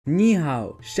Ni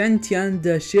hao, Shentian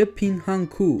de Shipin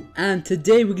Hanku, and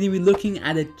today we're going to be looking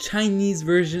at a Chinese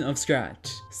version of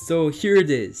Scratch. So here it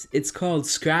is, it's called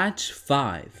Scratch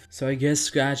 5. So I guess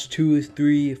Scratch 2,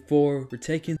 3, 4 were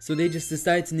taken, so they just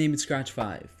decided to name it Scratch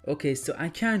 5. Okay, so I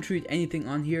can't read anything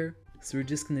on here, so we're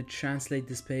just going to translate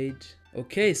this page.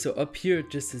 Okay, so up here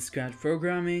it just says Scratch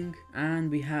programming,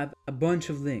 and we have a bunch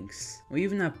of links. We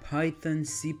even have Python,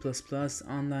 C++,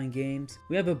 online games.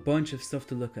 We have a bunch of stuff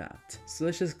to look at. So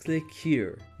let's just click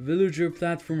here. Villager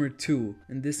Platformer 2,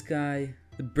 and this guy,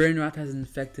 the brain rot has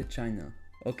infected China.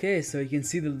 Okay, so you can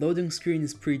see the loading screen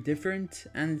is pretty different,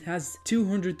 and it has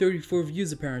 234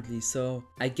 views apparently, so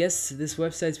I guess this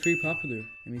website's pretty popular.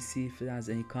 Let me see if it has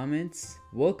any comments.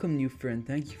 Welcome new friend,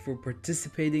 thank you for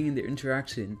participating in the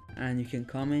interaction. And you can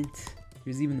comment,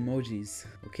 there's even emojis.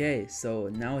 Okay, so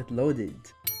now it loaded.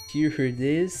 Here it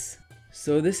is.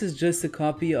 So this is just a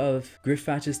copy of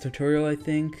Grifffatch's tutorial, I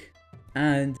think.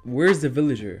 And where's the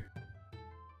villager?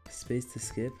 Space to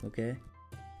skip, okay.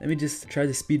 Let me just try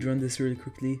to speedrun this really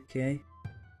quickly, okay?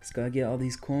 Just gotta get all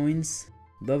these coins.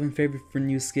 Love and favorite for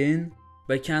new skin.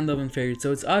 But I can't love and favorite,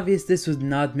 so it's obvious this was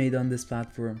not made on this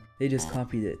platform. They just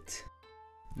copied it.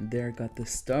 And there I got the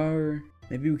star.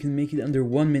 Maybe we can make it under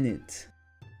 1 minute.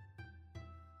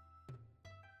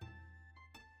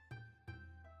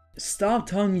 Stop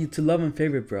telling me to love and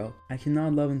favorite, bro. I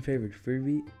cannot love and favorite.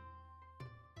 Freebie.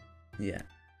 Yeah.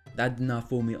 That did not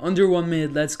fool me. Under 1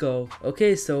 minute, let's go.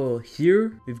 Okay, so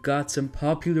here we've got some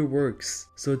popular works.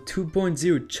 So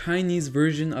 2.0 Chinese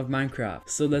version of Minecraft.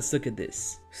 So let's look at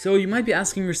this. So you might be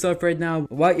asking yourself right now,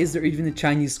 why is there even a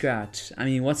Chinese Scratch? I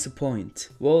mean, what's the point?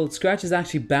 Well, Scratch is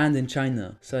actually banned in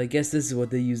China. So I guess this is what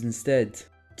they use instead.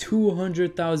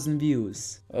 200,000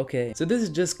 views. Okay, so this is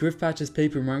just Griffpatch's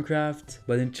Paper Minecraft,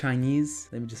 but in Chinese.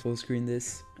 Let me just full screen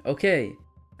this. Okay.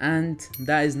 And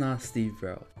that is not Steve,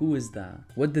 bro. Who is that?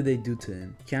 What did they do to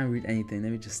him? Can't read anything.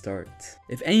 Let me just start.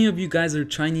 If any of you guys are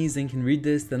Chinese and can read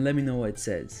this, then let me know what it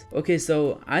says. Okay,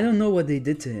 so I don't know what they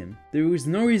did to him. There was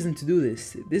no reason to do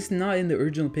this. This is not in the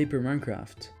original Paper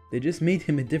Minecraft. They just made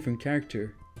him a different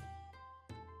character.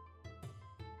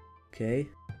 Okay.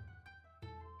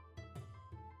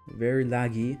 Very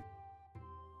laggy.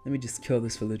 Let me just kill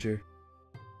this villager.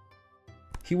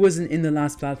 He wasn't in the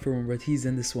last platform, but he's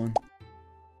in this one.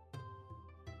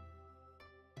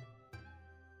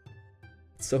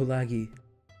 So laggy.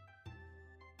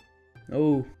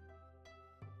 Oh.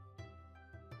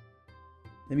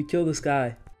 Let me kill this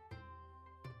guy.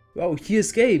 Oh, he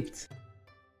escaped.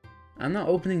 I'm not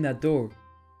opening that door.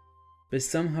 But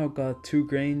somehow got 2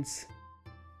 grains.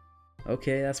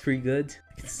 Okay, that's pretty good.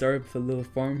 I can start up a little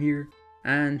farm here.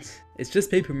 And it's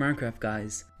just Paper Minecraft,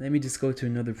 guys. Let me just go to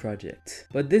another project.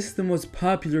 But this is the most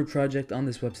popular project on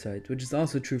this website, which is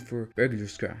also true for regular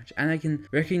Scratch. And I can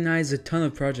recognize a ton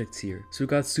of projects here. So we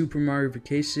got Super Mario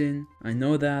Vacation. I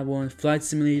know that one. Flight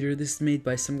Simulator. This is made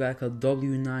by some guy called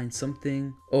W9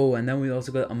 something. Oh, and then we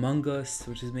also got Among Us,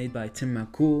 which is made by Tim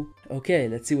McCool. Okay,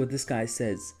 let's see what this guy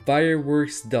says.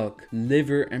 Fireworks Duck,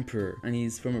 Liver Emperor, and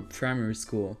he's from a primary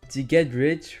school. To get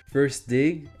rich, first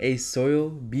dig, A soil,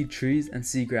 B trees, and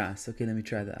C grass. Okay, let me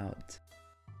try that out.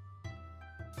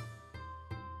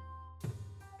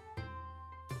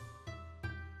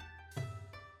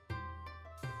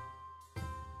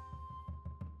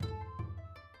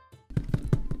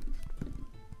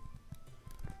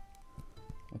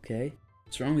 Okay,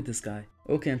 what's wrong with this guy?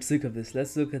 Okay, I'm sick of this.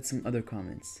 Let's look at some other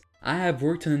comments. I have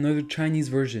worked on another Chinese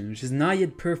version, which is not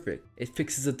yet perfect. It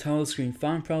fixes a title screen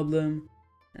font problem,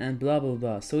 and blah blah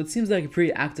blah. So it seems like a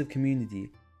pretty active community.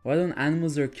 Why don't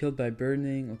animals are killed by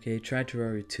burning? Okay, try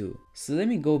Terraria 2. So let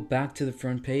me go back to the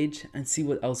front page and see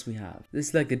what else we have. This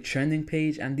is like a trending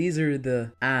page, and these are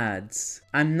the ads.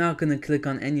 I'm not gonna click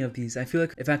on any of these. I feel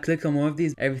like if I click on one of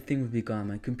these, everything would be gone.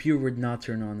 My computer would not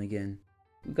turn on again.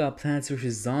 We got Plants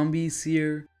vs Zombies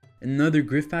here. Another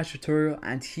Griffpatch tutorial,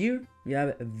 and here we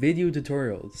have video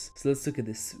tutorials. So let's look at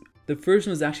this. The first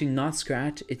one is actually not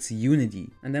Scratch, it's Unity.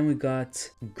 And then we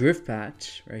got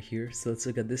Griffpatch right here. So let's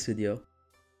look at this video.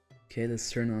 Okay,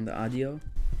 let's turn on the audio.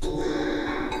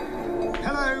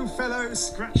 Hello, fellow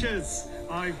Scratchers.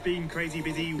 I've been crazy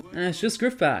busy. And it's just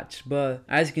Griffpatch, but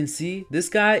as you can see, this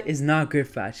guy is not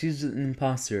Griffpatch. He's just an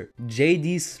imposter.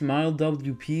 JD Smile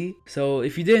WP. So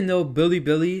if you didn't know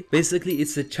Bilibili, basically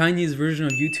it's the Chinese version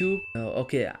of YouTube.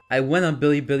 Okay, I went on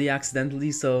Bilibili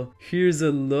accidentally, so here's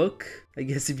a look, I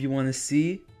guess, if you want to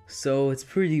see. So it's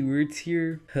pretty weird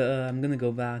here. I'm gonna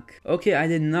go back. Okay, I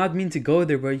did not mean to go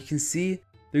there, but you can see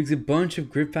there's a bunch of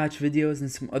Griffpatch videos and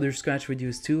some other Scratch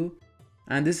videos too.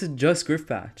 And this is just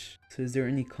Griffpatch. So is there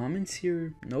any comments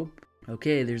here? Nope.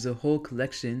 Okay, there's a whole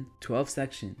collection, 12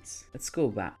 sections. Let's go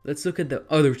back. Let's look at the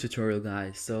other tutorial,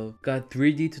 guys. So, got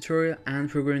 3D tutorial and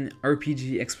programming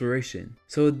RPG exploration.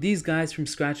 So these guys from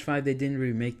Scratch 5, they didn't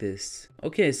really make this.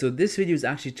 Okay, so this video is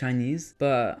actually Chinese,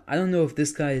 but I don't know if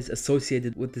this guy is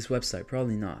associated with this website.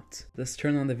 Probably not. Let's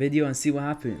turn on the video and see what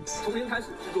happens. 从零开始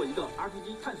制作一个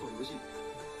RPG 探索游戏，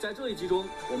在这一集中，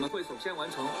我们会首先完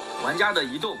成玩家的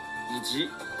移动以及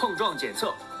碰撞检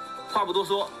测。话不多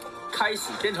说，开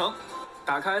始编程。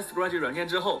打开 Scratch 软件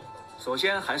之后，首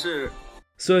先还是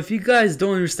So if you guys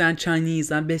don't understand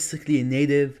Chinese, I'm basically a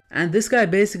native, and this guy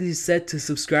basically said to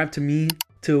subscribe to me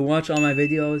to watch all my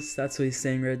videos. That's what he's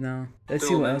saying right now. Let's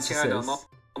see what else he says.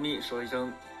 咪说一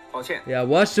声抱歉。 Yeah,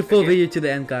 watch the full video to the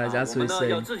end, guys. That's 我 what 们 he's 呢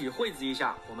要 saying. 自己绘制一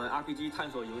下我们 RPG 探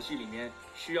索游戏里面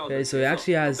需要的 Okay, so he 角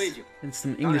actually 色和 has 背景。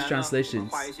 some 当 English 然呢，我们 translations.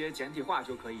 画一些简体画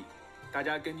就可以，大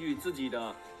家根据自己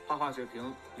的画画水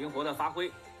平灵活的发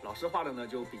挥。老师画的呢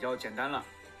就比较简单了。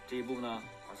这一步呢。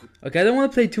 Okay, I don't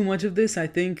want to play too much of this. I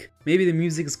think maybe the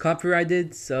music is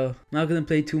copyrighted, so I'm not gonna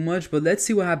play too much, but let's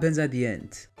see what happens at the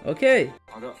end. Okay,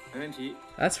 好的，没问题。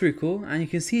 that's pretty cool, and you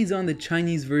can see he's on the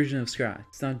Chinese version of Scratch.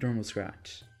 It's not normal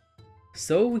Scratch.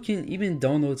 So we can even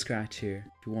download Scratch here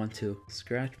if you want to.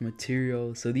 Scratch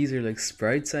material. So these are like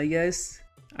sprites, I guess.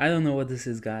 I don't know what this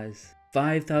is, guys.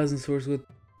 5,000 source code,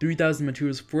 3,000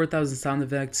 materials, 4,000 sound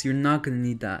effects. You're not gonna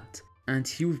need that. And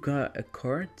here we've got a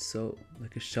cart, so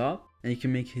like a shop. And you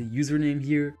can make a username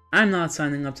here. I'm not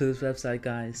signing up to this website,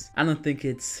 guys. I don't think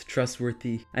it's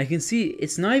trustworthy. I can see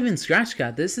it's not even Scratch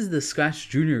Cat. This is the Scratch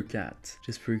Junior Cat, which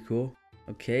is pretty cool.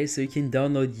 Okay, so you can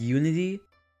download Unity,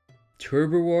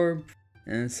 Turbo Warp,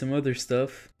 and some other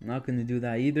stuff. I'm not gonna do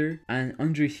that either. And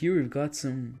under here we've got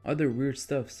some other weird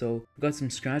stuff. So we've got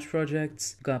some Scratch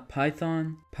projects. We've got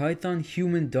Python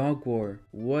Human Dog War.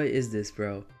 What is this,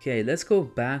 bro? Okay, let's go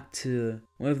back to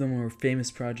one of the more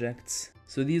famous projects.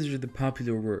 So these are the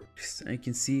popular works, and you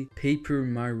can see Paper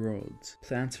My World,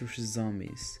 Plants vs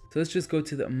Zombies. So let's just go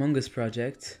to the Among Us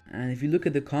project, and if you look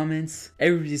at the comments,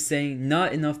 everybody's saying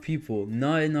not enough people,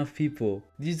 not enough people.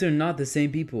 These are not the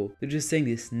same people. They're just saying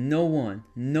this, no one,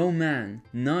 no man,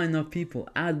 not enough people,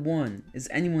 add one. Is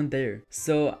anyone there?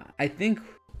 So I think,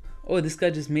 oh, this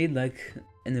guy just made like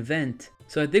an event.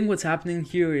 So I think what's happening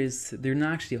here is they're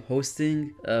not actually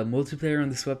hosting multiplayer on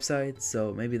this website,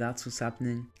 so maybe that's what's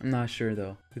happening. I'm not sure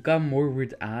though. We got more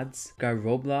weird ads. Got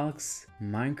Roblox,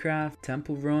 Minecraft,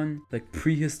 Temple Run, like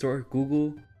prehistoric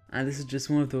Google, and this is just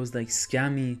one of those like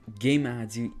scammy game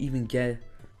ads you even get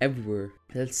everywhere.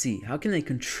 Let's see, how can I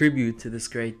contribute to this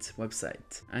great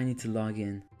website? I need to log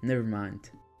in. Never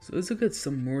mind. So let's look at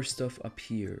some more stuff up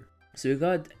here. So we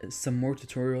got some more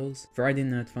tutorials, Friday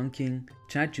Night Funkin',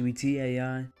 ChatGPT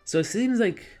AI. So it seems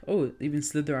like, oh, even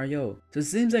Slither.io. So it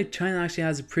seems like China actually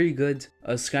has a pretty good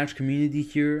Scratch community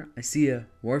here. I see a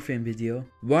Warframe video.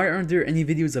 Why aren't there any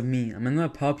videos of me? Am I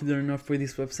not popular enough for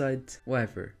this website?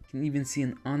 Whatever. You can even see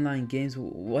in online games.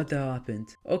 What the hell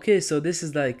happened? Okay, so this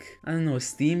is like, I don't know,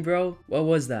 Steam, bro? What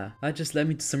was that? That just led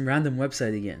me to some random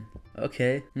website again.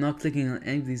 Okay, I'm not clicking on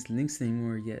any of these links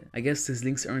anymore yet. I guess these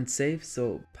links aren't safe,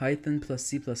 so Python plus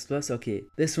C++, okay.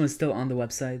 This one's still on the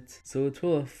website. So a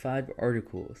total of 5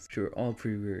 articles, which are all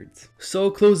pretty weird. So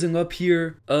closing up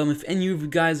here, if any of you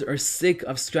guys are sick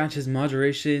of Scratch's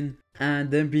moderation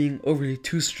and them being overly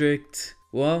too strict,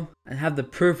 well, I have the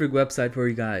perfect website for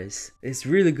you guys. It's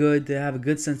really good, they have a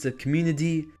good sense of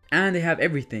community, and they have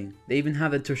everything. They even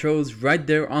have the tutorials right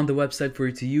there on the website for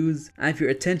you to use. And if your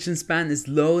attention span is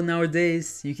low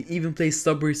nowadays, you can even play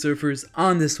Subway Surfers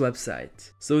on this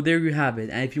website. So there you have it.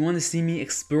 And if you want to see me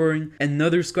exploring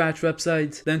another Scratch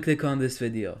website, then click on this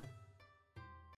video.